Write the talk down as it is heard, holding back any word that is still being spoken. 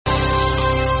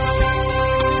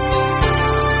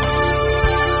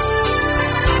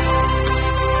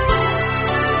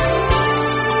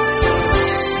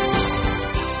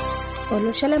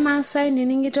olosho le Maasai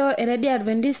niningito eredi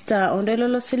Adventista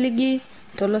ondelo siligi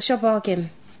tolosho pookin.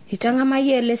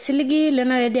 Itang'amayie le siligi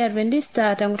lena redi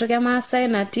Adventista tenkutuk e Maasai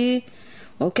natii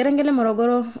orkerenket le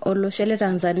Morogoro olosho le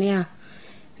Tanzania.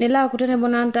 Nila kutene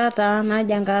bonantata na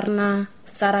jankarna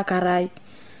Sara Karai.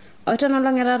 Otono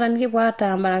long'erata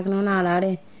nikipuata mbarakino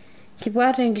naalare.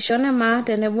 Kipuata enkishone maa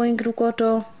tenebo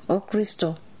enkirukoto o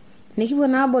Kristo. Nikipuo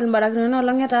naabol mbarakino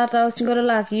long'erata osingolo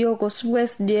la kiyoko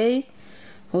SDA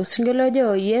osingolo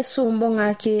jo Yesu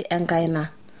mbong'aki enkaina.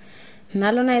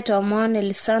 Nalo naitomon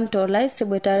Elisanto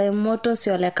laisibwetare moto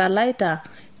siole kalaita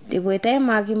dibwetae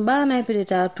makimbana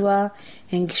ipirita atua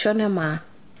enkishone maa.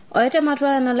 Oete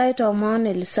matua na laitomon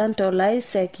Elisanto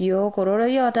laisek yo kororo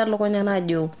yota lokonya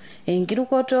najo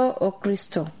enkirukoto o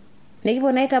Kristo.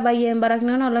 Nikipuo naitabaye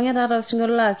mbarakino long'erata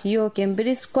osingolo la kiyoko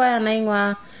Embiri Square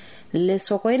naing'wa le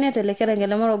sokoine telekerengele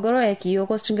le Morogoro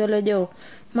ekiyoko singolo jo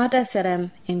mata serem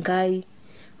enkai.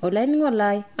 Olaini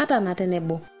ngolai atana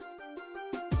tenebo.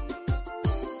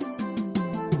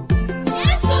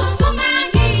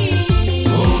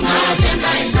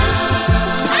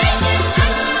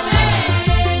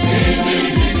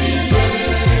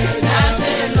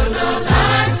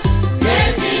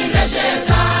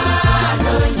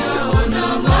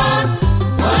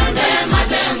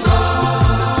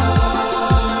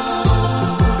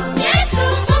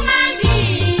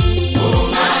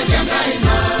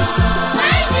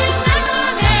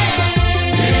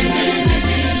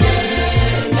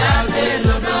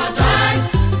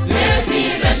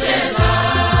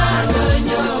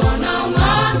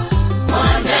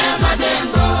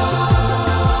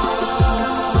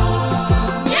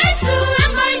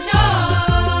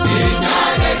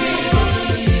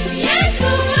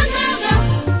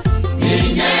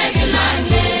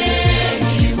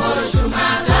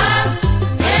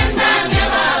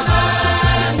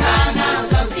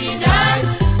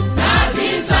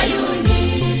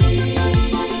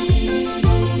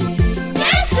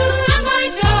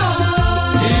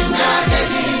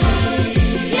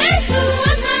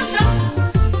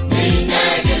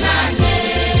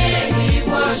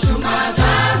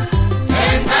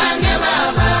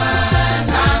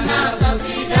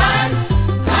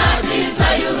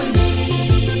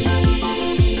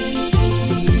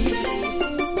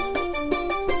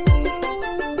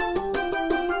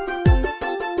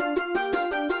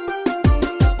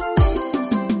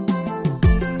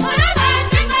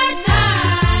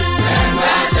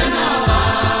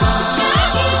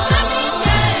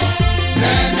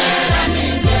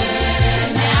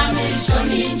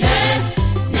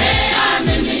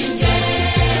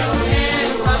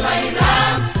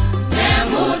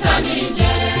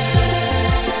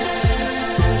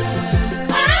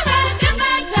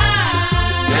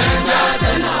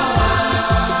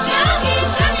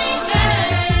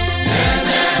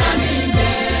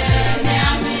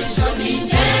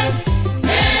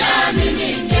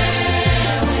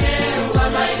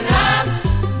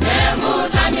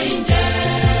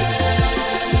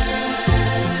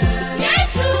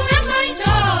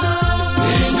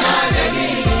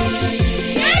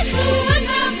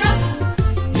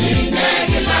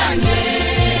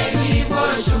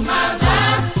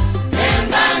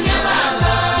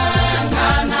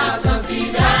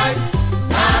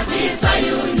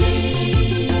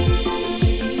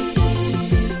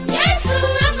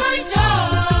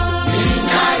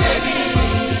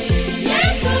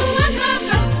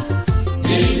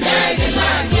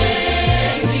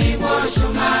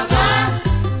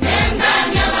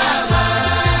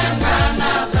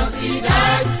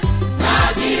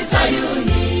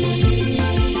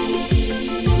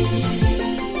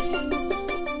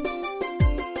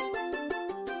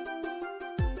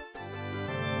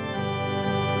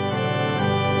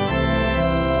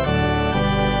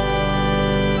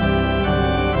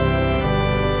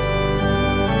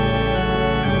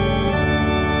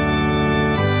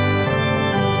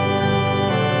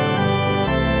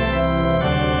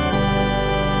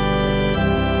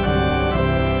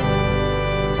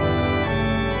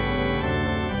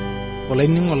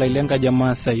 Olainingo lailenga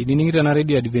jamaa sai niningita na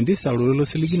radio Adventista lolo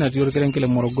siligi na tiyo kerenkele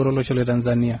Morogoro lo shole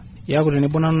Tanzania yako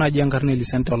tenebona na jankarne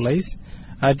Elisanto lais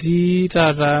ati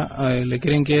tata le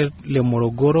kerenke le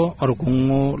Morogoro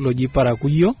orkungo loji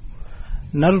Parakuyo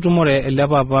narutumore ele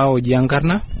papa o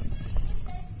jankarna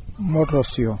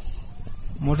Motosio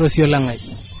langai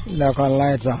la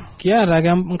kalaita kiara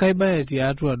gam kai bae ti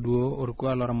atu aduo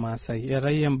orkwa lor Maasai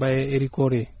era yembae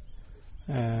erikore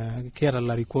kiara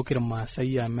la rikokira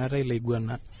Maasai ya mera ile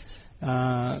igwana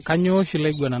kanyo shi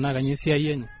laigwana na kanyesi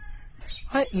ayenye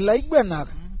ai laigwana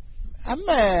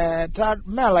ame ta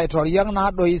me laitor yang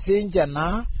na do isinje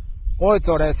na o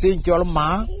tore sinjol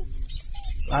ma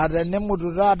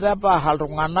tenemutu taata epaaha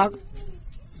iltung'anak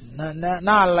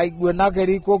naa ilaiguanak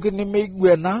erikokini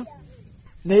meiguana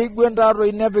neiguen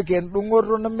taatoi nepik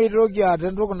endung'oto nemeitoki aata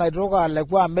entoki naitoki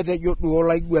aleku amu etejo duo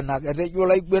ilaiguanak etejo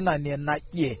olaiguanani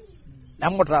naje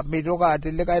nemuta meitoki aata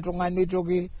likae tung'ani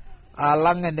oitoki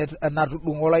alang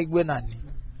enatudung'o olaiguanani.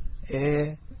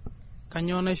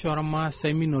 Kanyoo naisho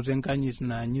irmaasai minoto enkanyit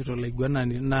naanyit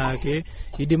olaiguanani naa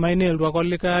idimayu neeltu ake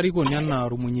olikae arikoni enaa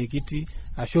ormwenyekiti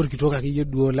ashu orkitok akeyie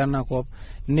duo lenakop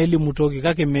nelimu toki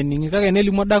kake mening'i kake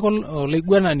nelimu adake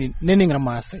olaiguanani nening'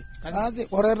 irmaasai. Basi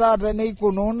ore taata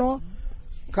neikununo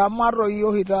kama toi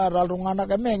oshi taata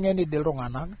iltung'anak emeeng'eni dii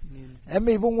iltung'anak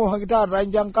emeipung'u oshi taata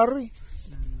enchankari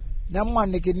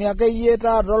nemanikini akeyie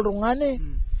taata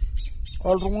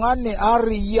oltung'ani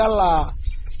arriyia laa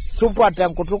supat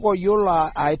tenkutuk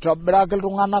oyiolo aitobiraki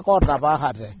iltung'anak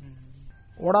ootapaahate.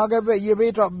 Ore ake peyie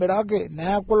peitobiraki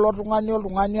neeku ilo tung'ani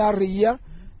oltung'ani arriyia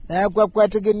neeku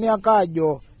ekwetikini ake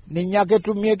ajo ninye ake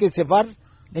etumieki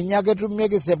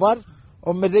sipat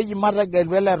ometeji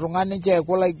mategelu ele tung'ani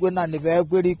ncheeku olaiguanani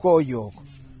peeku erikoo yiok.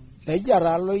 Nejia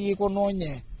taalo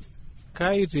ikununye.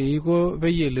 Kai teiko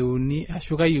peyieleuni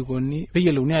ashu kai ikoni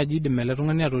peyieleuni ajo idim ele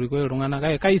tung'ani atorikoi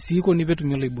iltung'anak kai sii ikoni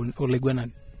petumi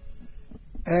olaiguanani?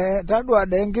 Tadua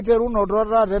dee enkiterunoto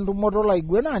taata entumoto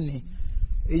olaiguanani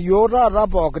iyiok taata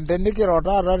pookin tenikiro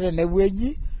taata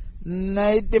tenewueji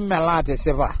neidim ele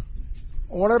atisipa.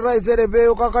 Ore taisere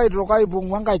peeyok ake aitoki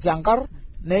aipung'u enkae chankar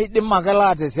neidim ake ele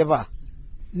atisipa.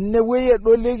 Inewueji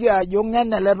edolieki ajo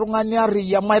ng'en ele tung'ani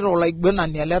arriyia maita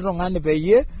olaiguanani ele tung'ani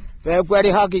peeku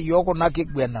erihaki iyiok kuna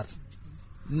kiguenat.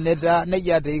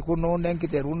 Nejia teikununo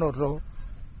enkiterunoto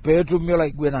peetumi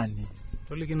olaiguanani.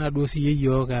 Toliki naa duo siyie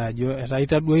iyiok ajo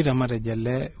etaita duo itamatejo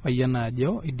ele payian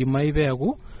ajo idimayu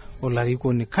peeku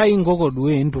olarikoni kai inkoko duo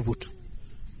entuput.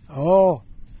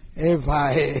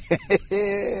 Epae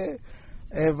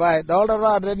dolta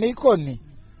taata eneikoni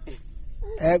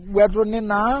egwetuni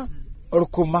naa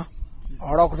orkuma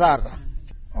orok taata.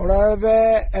 Ore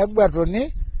pee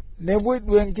egwetuni nepuoi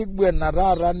duo enkiguena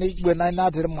taata neiguenai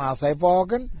natii irmaasai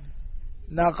pookin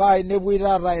nakai nepuoi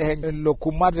taata ilo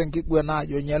kuma tenkiguena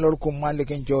ajo nye lorkuma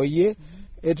likinchooyie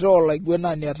etaa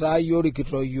olaiguanani etaa yiok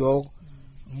rikito yiok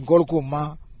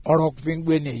nkolkuma orok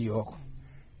piing'uenie yiok.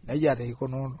 Nejia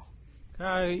teikununo.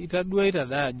 Itaduaita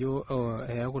daa ajo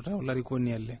eeku taa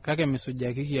olarikoni ele kake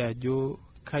misujaki ajo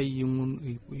kai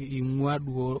ing'ua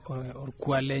duo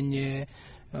orkuak lenye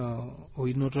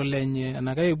oinoto lenye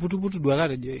enaa kai putuputu duake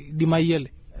atejo idimayu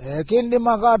ele. Kiindim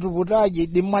ake atuputa ajo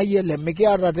idimayu ele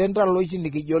mikiata taa entaloishi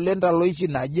nikijo lentaloishi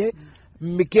naje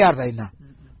mikiata ina.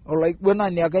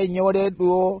 Olaiguanani ake ninye ore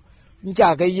duo nche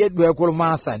akeyie duo eku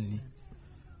irmaasani.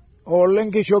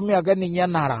 Olenkishomi ake ninye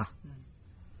nara.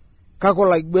 Kake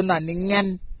olaiguanani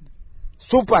ng'en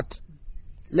supat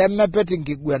lemepet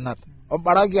inkiguenat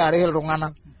obaraki arih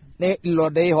iltung'anak ilo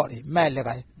dee ihori mee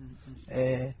likae.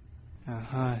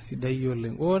 Sidai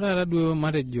oleng. Ore taata duo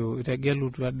matejo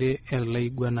itegelutua ade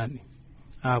olaiguanani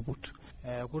aaput.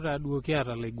 Eeku taa duo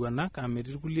kiata ilaiguanak amu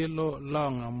etii irkulie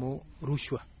loong'amu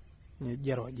rushwa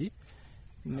jeroji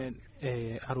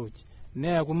aroji.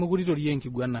 Neeku mekure itoriyie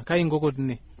enkiguana kai inkoko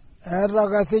tine. Eeta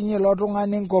ake sinye ilo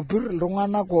tung'ani nkopir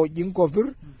iltung'anak ooji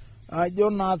nkopir ajo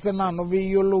naa sinanu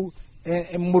piiyiolou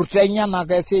emurtenya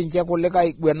ake sinche kulikae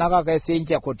iguanak ake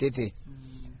sinche kutiti.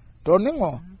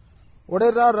 Toning'o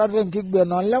ore taata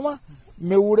tenkiguena olema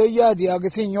meure atiaki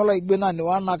sinye olaiguanani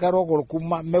wana kerok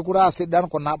orkuma mekure asidan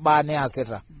kuna baa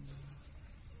niasita.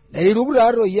 Neiruk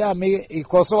taatoi amu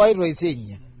ikosoai toi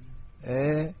sinye.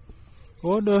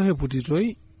 Odo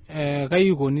heputitoi kai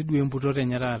ikoni duo emputoto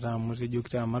enye taata amu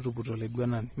tejokita matuputo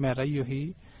olaiguanani meetai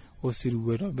oshi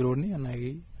osirua itobiruni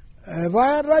enake.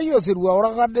 Paetai osirua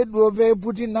ore ake duo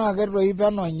peeputi naa ketoi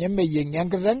peno nye meyieng'i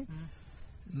enkiteng'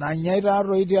 nanyai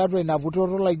taatoi tiatua ina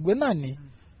putoto olaiguanani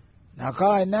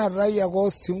nakai neetai ake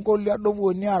osinkolio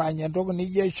adopuoni arany entoki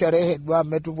nijo sherehe duo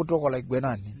amu etuputoko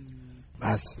olaiguanani.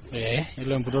 Basi.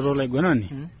 Ilo emputoto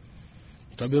olaiguanani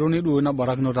itobiruni duo ina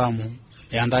barakinoto amu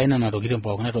eyantai nena tokitin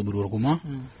pookin aitobiru orkuma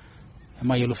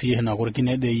emayiolo sii ina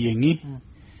korkine dee eyieng'i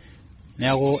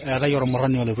neeku eetai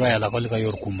ormurrani olotu ayalaki olikae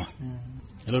orkuma.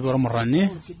 Nelotu ormurrani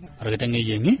orkiteng'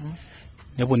 eyieng'i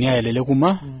neponi ayel ele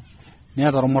kuma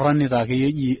neeta ormurrani taake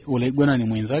eji olaiguanani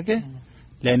mwenzake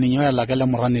le ninye oyalaki ele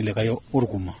murrani likae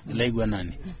orkuma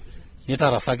olaiguanani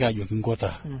nitarasaki ajoki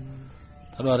nkota.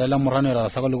 Tadua ele murrani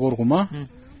otarasaka olikae orkuma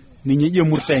ninye eji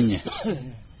emurta enye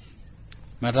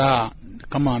metaa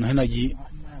kama enoshi naji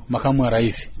makamu wa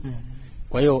rais.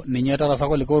 Kwa hiyo ninye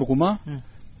etarasaka olikae orkuma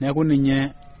neeku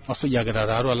ninye osujakita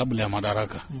taatwa labula ya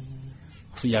madaraka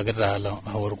osujakita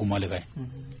orkuma likae.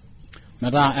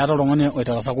 Metaa eeta oltung'ani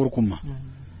oitarasaka orkuma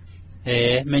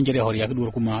menjere horiak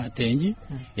dur kuma tenji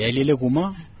lele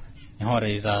kuma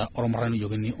hore ta oromrani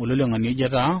jogini ulule ngani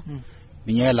jeta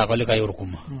binya la kale kay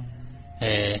urkuma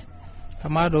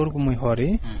kama do urkuma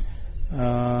hore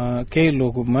ke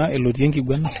lokuma elotienki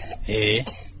gwan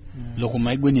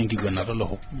lokuma igwenyenki gwana to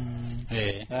loho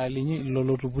alinyi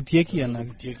lolotu putieki ana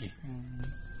putieki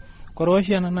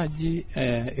koroshi ana naji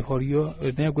horio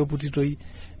ne kwe putitoi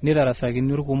nirarasaki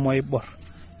nurkuma ibor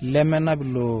lemena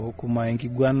bilo kuma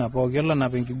enkigwana pokelo na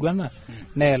enkigwana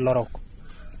ne lorok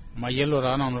mayelo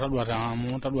rana no tadwa ta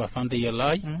mu tadwa sante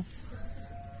yelai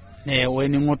ne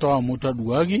weni ngoto amu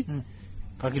tadwagi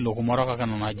kaki lokumara kaka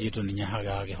na jito ni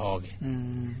nyahaga ke hoge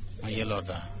mayelo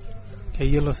da ke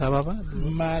yelo sababa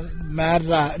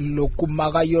mara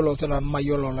lokumaga yolo tana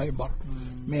mayolo laibor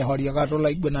me horia ga to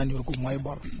laigwana ni lokumai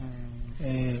bor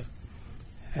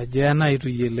ajana itu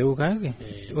yeleu kake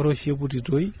oroshie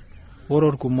putitoi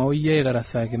oror kuma uye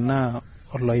darasaki na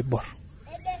oloibor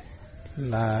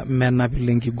la mena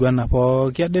bilengi gwana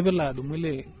po kiadebela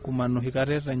dumule kuma no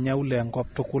hikareta nyaule enkop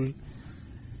tukul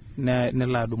ne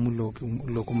la dumulo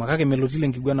kuma kake melotile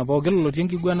ngigwana po gelo lotie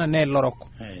ngigwana ne lorok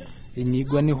ni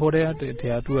gwani hore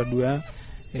te atu adua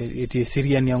eti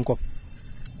siriani enkop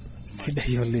sida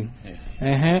yoling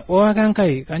o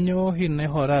kankai kanyo hinne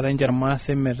hora ranger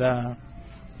masemeta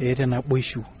etena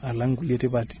boishu alangulete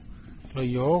bati lo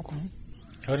yok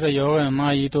ore yo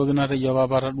na yito gina te yo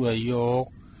baba dua yo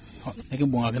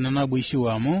nekibunga kina na boishu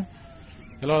amo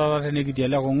elo la tene kiti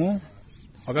ala kongo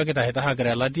obe kita heta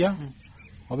hagre latia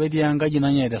obe dia ngaji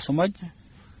na nyede sumaj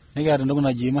nega ndo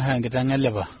na jima hangi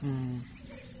tangaleba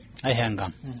ai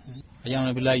hangam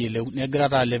ayana bilaye le ne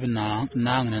grata le na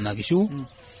na kishu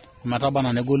mata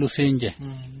bana ne golu senje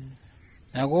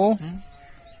nago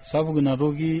sabu gina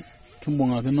rogi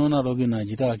kimbunga kino na rogi na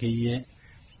jita kiye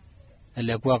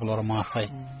ele kwa klor masai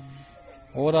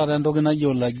ora rendo gina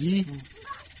jolaji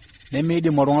ne medi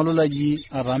morongo laji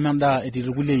aramanda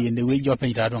etirugule yende we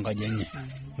jope ta don ka jenye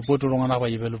ipoto ronga na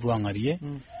baye belu tuangarie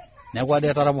ne kwa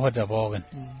de tarabo hota bogen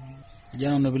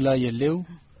jana no bilaye lew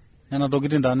nana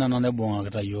dogitinda nana ne bonga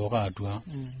kata yo ka atwa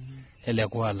ele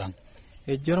kwa lang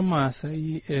jorma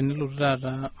sai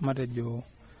enilutata matejo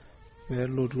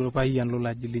lutu payan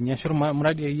lulaji linya shurma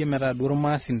muradi yemera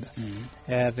durma sinda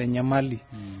te nyamali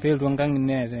pel tongang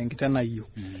ne ngitana yo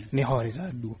ni hori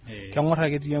radu kamora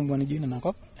keti yamboni jina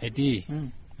nakop eti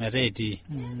mete eti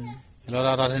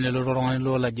lora rata ne loro ngani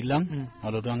lola jilang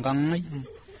alo tongang ngai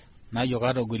na yo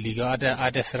ka to guliga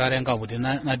ate srare ngabuti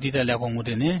na ditale ko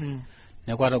ngutene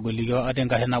ne kwa to guliga ate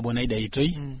ngahena bona ida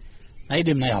itoi na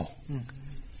idim na yawo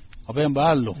obe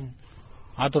mbalo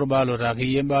ator balo ta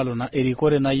ki yembalo na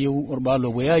erikore na yu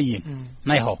orbalo boya yi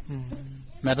na ho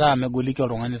meta me goli ko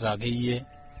rongani ta ki ye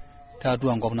ta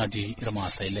tu angop na ti irma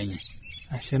sailenye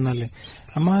ashenale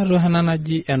amaro hanana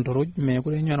ji endoroj me ko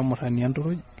nyoro motani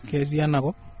endoroj ke diana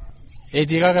ko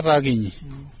eti ka ta kinyi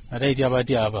ata eti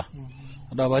abati aba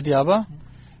ada abati aba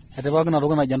ate bagna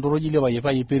rogana jandoroji le baye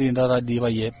pa yipiri ndara di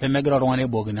baye pemegra rongani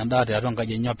bogina ndate aton ka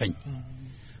je nyopen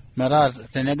mera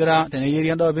tenegra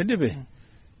teneyeri ndo bendebe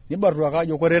ni barwa ka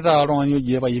jokoreta rongani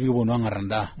je baye bi bono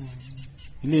ngaranda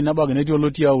ili na bagna ti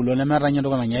oloti awulo ne mera nyando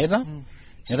kana nyaita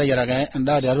nyata yara ga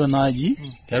ndade aro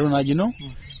naji no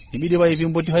ibide baye bi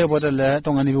mboti hayo botale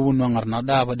tongani bi bono ngarna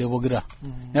da ba de bogira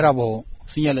nera bo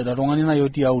sinyale da rongani na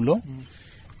yoti awulo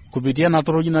kupitia na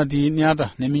torojina ti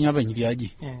niata ne minya ba nyiti aji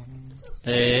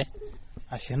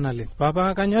ashenale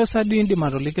papa kanyo sadu indi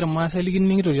marolikira masali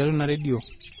kiningito yalo na radio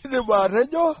de ba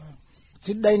radio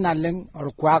sidai na leng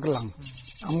or kwaglang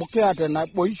amuke ate na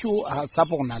boishu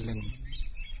sapok na leng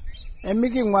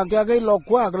emiki ngwake ke lo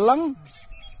kwaglang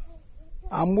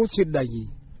amu sidai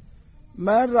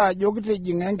mera jogite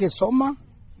jingenge soma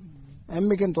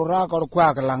emiki ntora or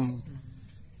kwaglang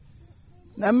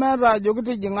na mera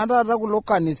jogite jingata ra kulo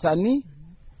kanisani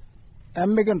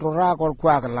emiki ntora or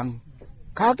kwaglang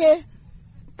kake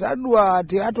tadua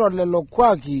ti atole lo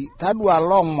kwaki tadua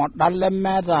long dalle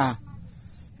meta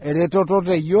eretoto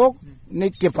te yok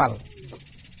nikipal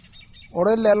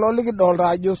ore lelo liki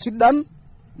dolra jo sidan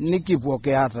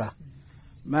nikipoke ata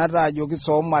meta jo ki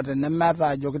somate ne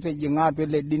meta jo kite jinga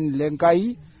pele din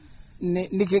lenkai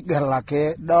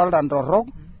nikigalake dolra ndorok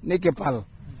nikipal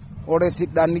ore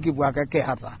sidan nikipoke ke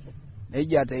ata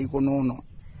ejate ikonono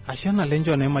ashana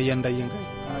lenjo ne mayanda yenga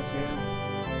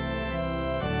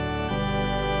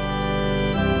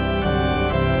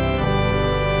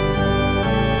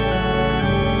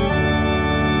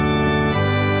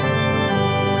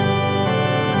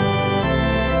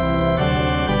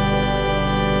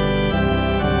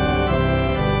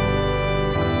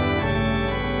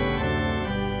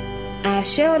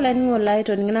ashe olaningo lai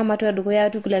toningina matu adukuya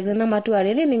tukulagina matu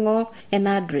arene ningo en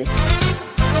address.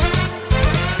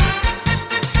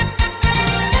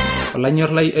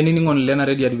 Olanyor lai eniningon lena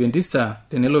Radio Adventista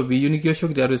tenelo biyu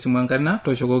nikioshoki tiatua esimu enkarina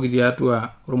toshokoki tiatua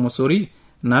ormosori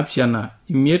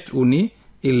 753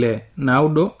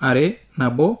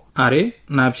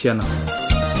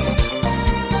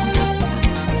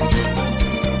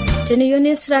 Teniyo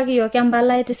nisiraki yo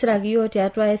kembala itisiraki yo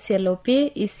tiatua SLOP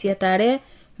Isietare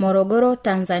Morogoro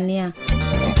Tanzania.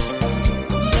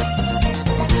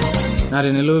 Na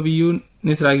tenelo biyu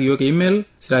nisiraki yo email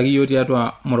siraki yo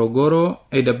tiatua Morogoro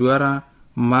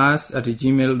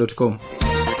awr@gmail.com.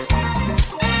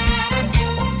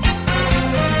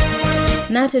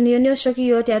 Na teniyo nioshoki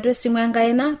yo tiatua simu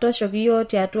enkaina toshoki yo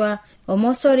tiatua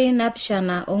omosori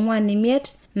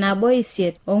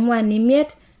 745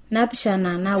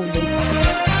 napishana naude.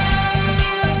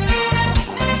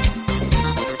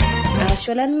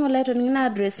 Asholani ngolai toningina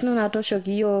address nuna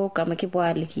toshoki yo kama kipo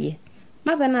alikie.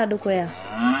 Mapena adukoya.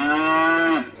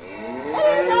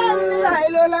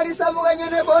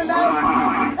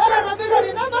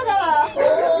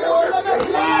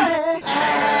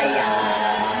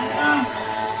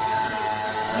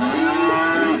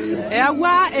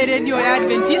 Ewa radio ya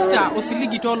Adventista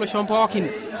osiligi tolo shompookin.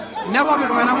 Nepoki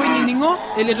tungana kuniningo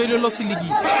eletoilo lo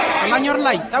siligi. Olanyor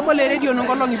lai tabole radio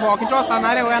nongolongi pookin to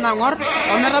sanare wena ngor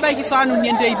ometabaiki sanu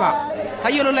nienteipa.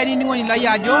 Tayiolo lai niningoni lai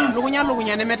ajo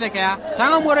lukunya nemetekea.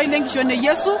 Tanga moro ile nkishone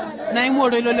Yesu na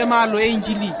ingoro ilo le malo e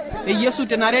injili. E Yesu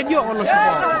tena radio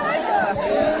oloshopo.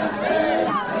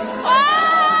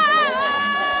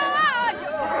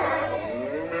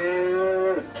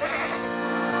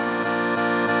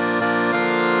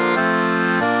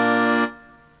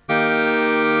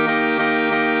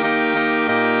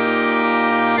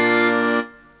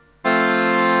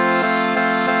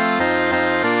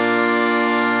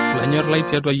 Lai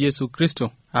tiatua Yesu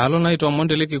Kristo alo naito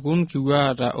mondeleke kun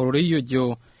kiwata oreyo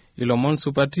jo ilomon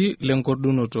supati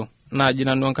lenkordunoto na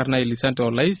jina nwankarna Elisante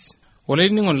Olais ole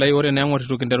ningon lai ore na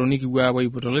ngorito kindaroni kiwa wa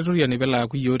ipotoletoria nibela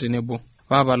kuyote nebo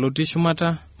baba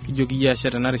lotishumata kijoki ya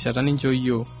shata na rishata ninjo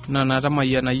yo na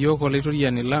tamayana yoko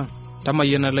letoria nila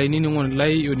tamayana lai ningon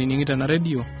lai yoniningita na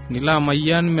radio nila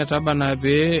mayan metaba na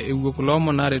be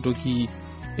ewukulomo na retoki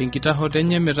enkitaho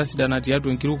tenye metasidana tiatu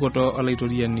enkirukoto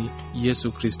olaitoriani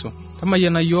Yesu Kristo.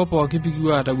 Tamayana yopo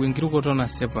akipikiwa atabu enkirukoto na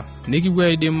sepa. Nikiwa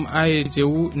idim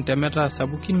aiteu ntemeta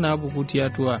sabukin na buku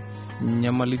tiatua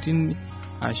nyamalitin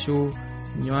ashu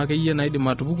nyoake iye na idim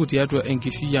atubuku tiatua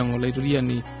enkishu yang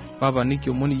olaitoriani papa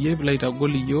nikiomoni ye bila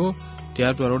itagoli yo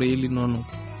tiatua rore ili nono.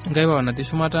 Ngaiba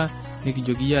wanatishumata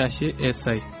nikijoki ya ashe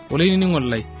esai. Ole niningol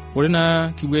lai. Ole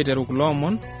na kiwete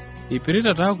rukulomon.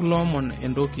 Ipirita taa kulomon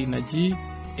endoki naji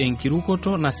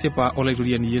enkirukoto na sepa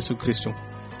olaitoriani Yesu Kristo.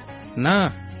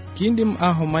 Na kindim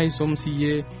ahomai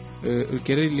somsiye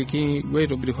kereli ki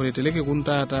weto briholeteleke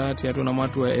kuntata tiatu na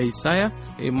matua Isaya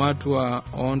matua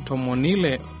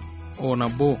ontomonile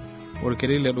onabo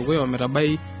orkerele dogoyo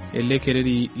metabai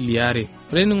elekereri liare.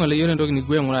 Reni ngole yore ndoki ni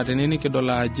gwe ngora teneni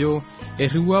kedola ajo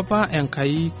eriwapa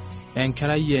enkai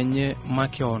enkerai yenye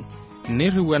makeon.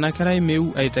 Neriwa na kerai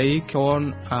meu aitai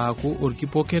keon aku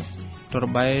orkipoket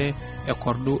torbae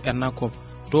ekordu enakop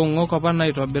tongo kopa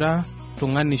naitobira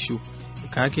tunganishu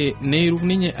kake neiruk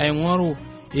ninye aing'oru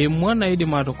emwana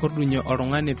idim atokordunye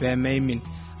oltung'ani peemeimin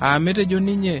ametejo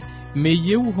ninye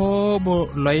meyieu hobo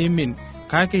loimin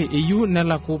kake eyieu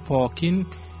nelaku pookin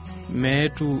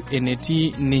meetu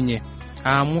eneti ninye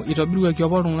amu itobiruaki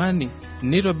apa oltung'ani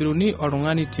nitobiruni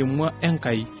oltung'ani temua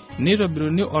enkai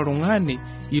nitobiruni oltung'ani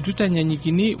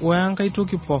itutanyanyikini wenkai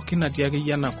toki pookin atiake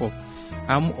yanakop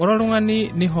amu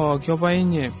oltung'ani nihooki apa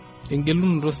enye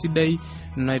engelunoto sidai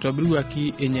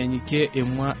naitobiruaki enyanyike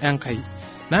emua enkai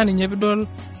na ninye bidol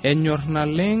enyor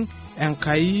naleng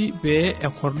enkai pe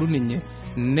ekordu ninye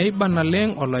neiba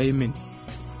naleng oloimin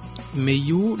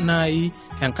meyu nai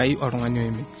enkai oltung'ani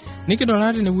oimin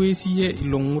nikidolati newesiye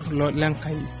ilong'ur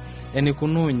lenkai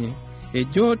enikununye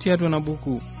ejo tiatua na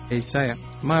buku Isaya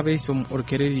maabeisom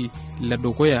orkereri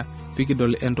ledukuya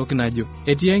pikidol entoki najo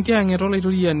etii enkiang'et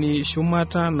olaitoriani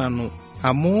shumata nanu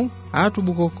amu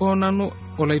atubukoko nanu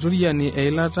olaitoriani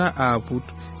eilata aaput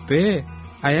pee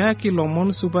ayaki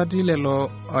lomon supati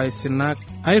lelo oisinak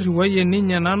airiwaye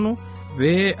ninye nanu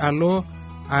pee alo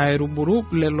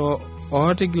airuburub lelo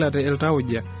ootigilate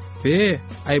iltauja pee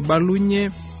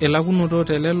aibalunye elakunoto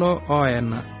telelo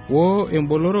oena wo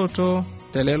emboloroto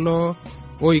telelo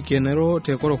oikenero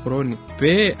te korokoroni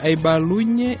pee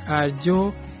aibalunye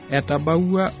ajo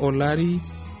etabaua olari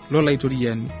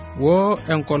lolaitoriani wo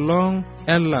enkolong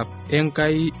elap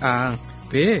enkai aang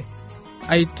pee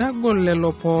aitagol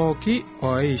lelo pooki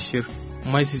oishir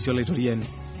maisisio laitoriani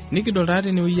nikidol taa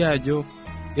tenewueji ajo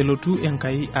elotu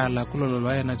Enkai alaku lelo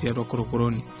ayena tiatua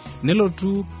korokoroni,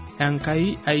 nelotu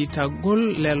Enkai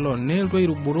aitagol lelo, nelotu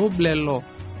airuburub lelo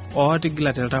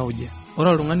ootigilate iltauja. Ore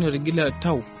oltung'ani otigile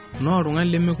iltau naa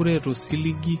oltung'ani lemekure eeta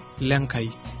osiligi lenkai,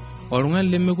 oltung'ani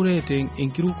lemekure eeta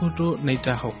enkirukoto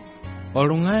naitaho,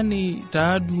 oltung'ani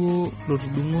taaduo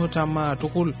lotudung'o tamaa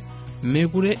tukul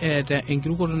mekure eeta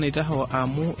enkirukoto naitaho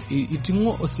amu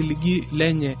iting'o osiligi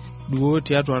lenye duo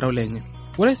tiatua oltau lenye.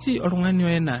 Ore si oltung'ani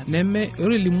oena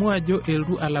ore limu ajo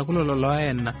elotu alaku lelo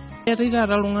oena, eetai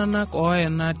taata iltung'anak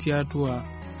oena tiatua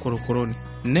korokoroni,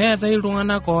 neetai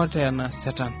iltung'anak ooteena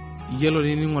Satan. Iyiolo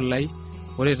nining'o lai,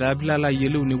 ore taa pilala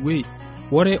ayiolou inewueji,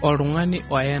 ore oltung'ani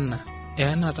oena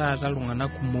taata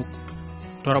iltung'anak kumok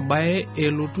torbae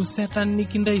elotu Satan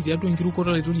nikintai tiatua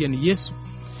enkirukoto laitoriani Yesu,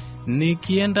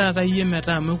 nikienda taata iyie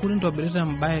metaa mekure intobirita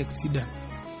embaye sidan.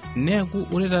 Neeku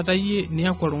ore taata iyie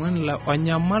niaku oltung'ani la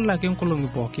onyamal ake nkolong'i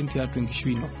pookin tiatua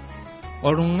enkishui ino,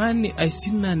 oltung'ani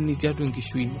aisinani tiatua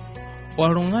enkishui ino,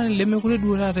 oltung'ani lemekure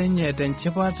duo taata ninye eeta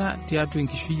enchipata tiatua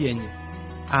enkishui enye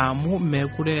amu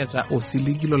mekure eeta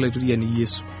osiligi lolaitoriani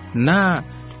Yesu. Naa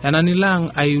ena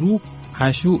nilang airu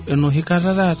ashu enoshi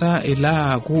kata taata ilo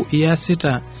aaku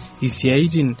iasita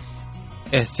isiaitin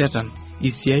e Satan,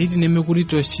 isiaitin nemekure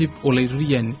itoship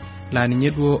olaitoriani laa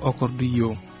ninye duo okordu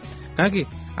iyiok. Kake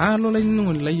alo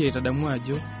lainining'oni lai aitadamu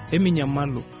ajo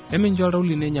eminyamalu, emincho oltau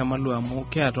lino enyamalu amu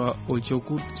kiata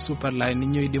olchokut super laa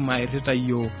ninye oidim airrita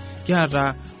iyiok,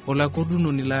 kiata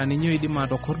olakordunoni laa ninye oidim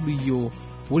atokordu iyiok.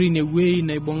 Ore inewueji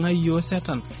naibung'a iyiok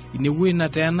Satan, inewueji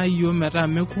nateena iyiok metaa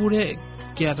mekure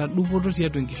kiata dupoto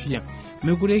tiatua enkishui ang',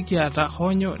 mekure kiata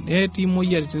honyo, netii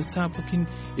moyiaritin sapukin,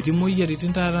 etii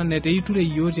moyiaritin taata neteiture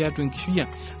iyiok tiatua enkishui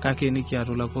ang', kake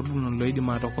nikiata olakordunoni loidim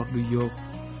atokordu iyiok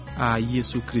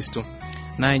Yesu Kristo.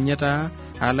 Na inye taa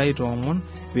ala itoomon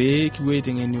pee kipuo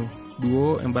aiteng'eni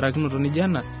duo embarakinoto nijo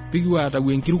ena pikipuo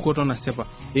aatau enkirukoto nasipa,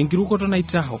 enkirukoto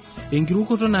naitaho,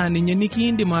 enkirukoto naa ninye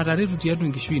nikiindim ataretu tiatua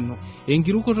enkishui ino,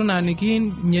 enkirukoto naa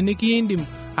ninye nikiindim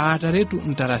ataretu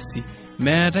intarasi.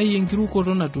 Meetai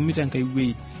enkirukoto natumi tenkai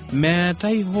wueji,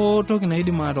 meetai hoo toki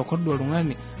naidim atokordu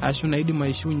oltung'ani ashu naidim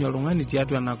aishiunye oltung'ani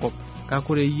tiatua enakop.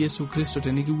 Kake ore Yesu Kristo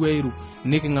tenikipuo airu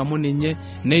niking'amu ninye,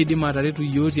 neidim ataretu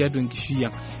iyiok tiatua enkishui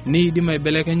ang', neidim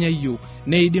aibelekenya iyiok,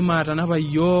 neidim atanapa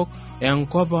iyiok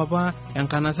enkop apa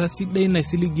enkanasa sidai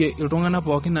naisiligie iltung'anak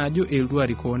pookin ajo elotu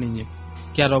arikoo ninye.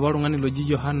 Kiata apa oltung'ani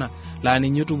loji Yohana laa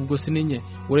ninye otupukuo sininye.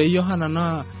 Ore Yohana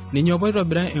naa ninye apa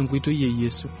oitobira enkoitoi e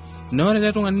Yesu. Na ore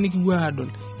ele tung'ani nikipuo aadol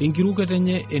enkirukoto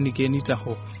enye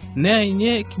enikenitaho, naa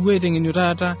inye kipuo aiteng'eni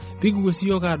taata pikipuo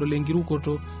siyiok aadol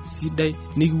enkirukoto sidai,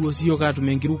 nikipuo siyiok aatum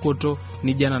enkirukoto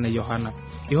nijo ena na Yohana.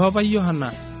 Iho apa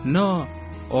Yohana naa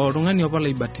oltung'ani apa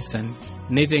laibatisani,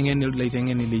 neiteng'eni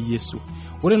ilaiteng'eni le Yesu.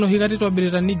 Ore enoshi kata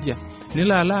itobirita nija,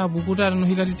 nelo alo apuku taata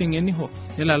enoshi kata iteng'eniho,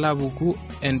 nelo alo apuku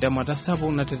entemata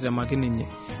sapuk natetemaki ninye,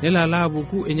 nelo alo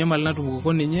apuku enyamali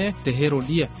natupukuko ninye te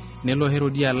Herodia, nelo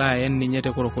Herodia alo aen ninye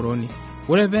te korokoroni.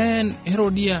 Ore peen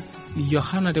Herodia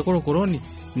Yohana te korokoroni,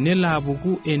 nelo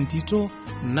apuku entito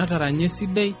nataranye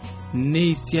sidai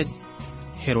neisiaj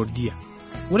Herodia.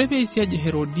 Ore peisiaj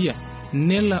Herodia,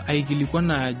 nelo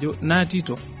aikilikwana ajo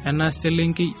naatito ena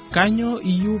selenkei kanyo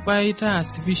iyieu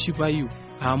paitaas pishipayu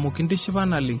amu kintishipa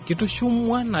naleng,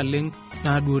 kitushumwa naleng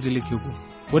naaduo telekeku.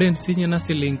 Ore sinye ena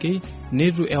selenkei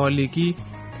netu ewaliki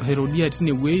Herodia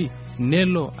tinewueji,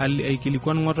 nelo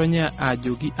aikilikwan ng'otonye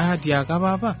ajoki aatiaka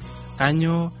papa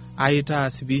kanyo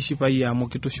aitaas pishipayu amu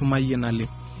kitushumayie naleng.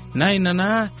 Na ina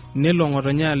naa nelo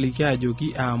ng'otonye aliki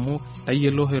ajoki amu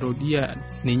tayiolo Herodia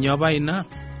ninye apa ina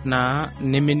naa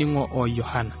nemening'o o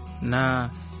Yohana. Na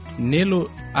nelo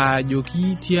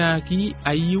ajoki tiaki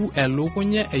ayiu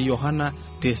elukunya e Yohana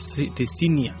te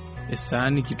sinia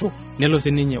esaani kitok. Nelo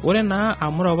sininye ore naa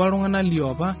amura apa iltung'anak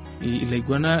liopa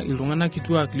ilaiguana iltung'anak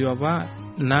kituak liopa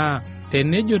naa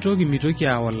tenejotoki mitoki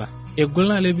aola, egol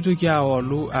naa lepitoki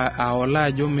aola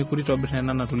ajo mekure itobir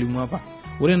ena natolimu apa.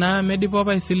 Ore naa medipa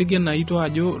apa isilige naito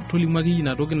ajo tolimu ake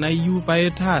ina toki nayieu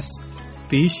paitaas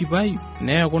peishipayu,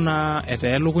 neeku naa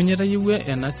etaa elukunya tayiewua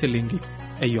ena selenkei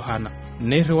e Yohana.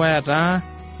 Nirriwaya taa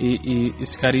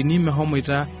isikarini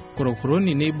mehomoita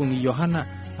korokoroni neibung'i Yohana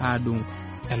aadung'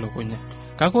 elukunya.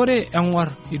 Kake ore eng'or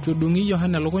itu edung'i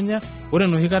Yohana elukunya, ore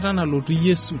enoshi kata nalotu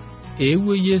Yesu,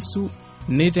 eewuo Yesu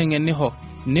neiteng'eniho,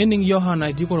 nening' Yohana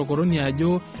etii korokoroni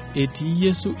ajo etii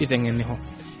Yesu iteng'eniho.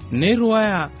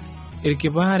 Nirriwaya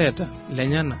irkipaareta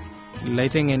lenyana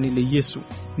ilaiteng'eni le Yesu,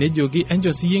 nejoki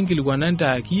encho siyie enkilikwana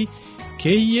ntaaki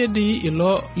keyie dii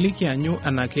ilo likianyu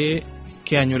anake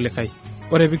kianyu likai.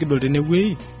 Ore pikidol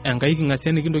tenewueji Enkai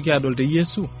king'asia nikintoki adol te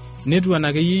Yesu, netu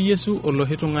anakeyie Yesu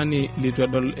olohi tung'ani litu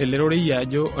edol elerorei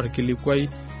ajo orkilikwai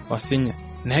osinya.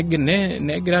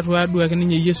 Negira tuaduake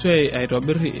ninye Yesu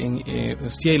aitobir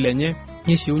esiai lenye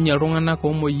nishiunye iltung'anak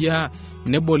oomoyia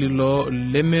nebol ilo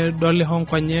lemedoliho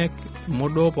nkonyek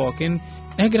modo pookin.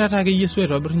 Negira taake Yesu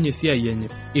aitobir ninye esiai enye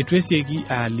itu esieki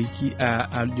aliki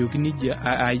ajoki nija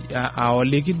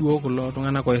aoliki duo kulo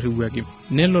tung'anak oiriwuaki.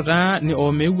 Nelo taa ni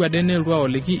omeuwa dene ltua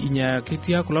oliki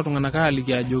inyakitia kulo tung'anak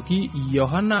aliki ajoki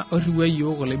Yohana oriwai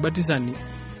yo kolaibatisani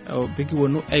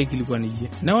pekiwonu aikilikuaniyie.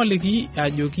 Nawaliki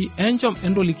ajoki enchom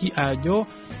endoliki ajo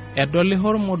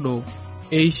edoliho modo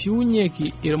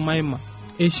eishiunyeki irmaima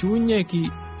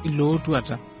eishiunyeki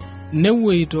ilootuata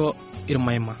newoito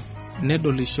irmaima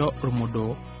nedolisho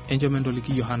ormodo enchom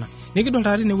endoliki Yohana. Nikidol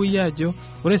taati newoi ajo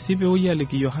ore sii pewoi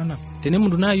aliki Yohana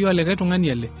tenemundu naa yo alikai tung'ani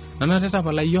ele nanateta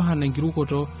pala Yohana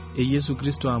enkirukoto Yesu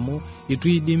Kristo amu itu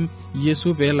idim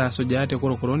Yesu peela asujaa te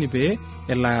korokoroni pee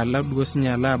ela duo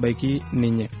sinya ala abaiki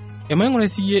ninye. Emaing'ura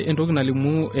siye entoki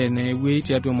nalimu enewei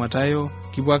tiatua Matayo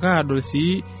kibwaka adol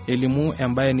sii elimu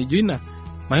embaye nijo ina.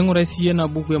 Maing'ura siye na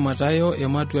buku Matayo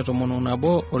ematu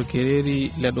 11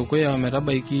 orkereri ledukuya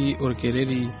metabaiki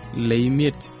orkereri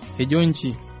leimiet.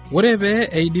 Ejonchi ore pee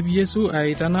eidip Yesu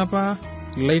aitanapa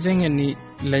ilaiteng'eni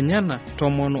lenyana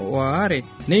 12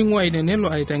 neing'ua ine nelo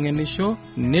aiteng'enisho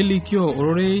nelikio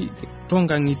ororei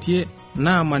tonkang'itie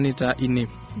naamanita ine.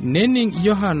 Nening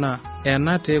Yohana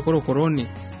ena te korokoroni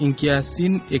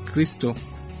inkiasin Kristo.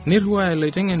 Nirua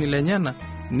ilaiteng'eni lenyana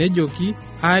nejoki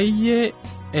ayie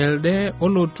elde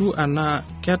olotu ana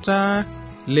keta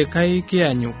lekai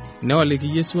kianyu.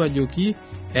 Newaliki Yesu ajoki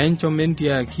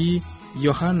enchomentiaki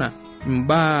Yohana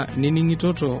mbaa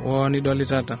nining'itoto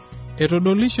nidolitata.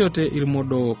 Etodolishote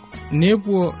irmodok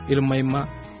nepuo irmaima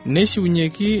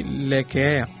neshiunyeki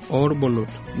lekeeya orbolot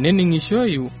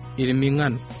nening'ishoyu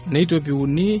irming'an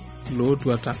neitopiuni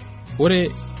lootuata.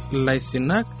 Ore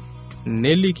laisinak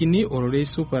nelikini ororei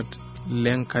supat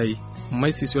lenkai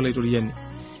maisisio laitoriani.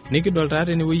 Nikidol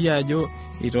taate newoi ajo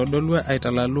itodolua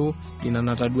aitalalu ina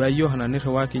natadua Yohana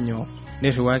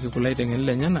niriwaki kulaiteng'eni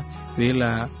lenyana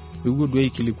peela duo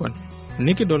ikilikuan.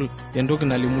 Nikidol entoki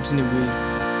nalimu tine wei.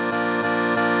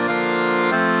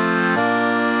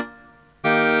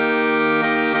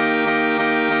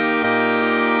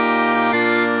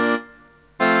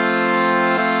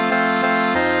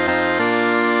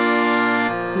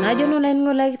 Najo nuna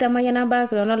ngola kitamayana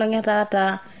barak lono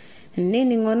langeta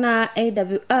nini ngona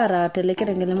AWR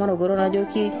telekerengele Morogoro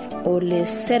najoki ole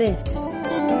sere.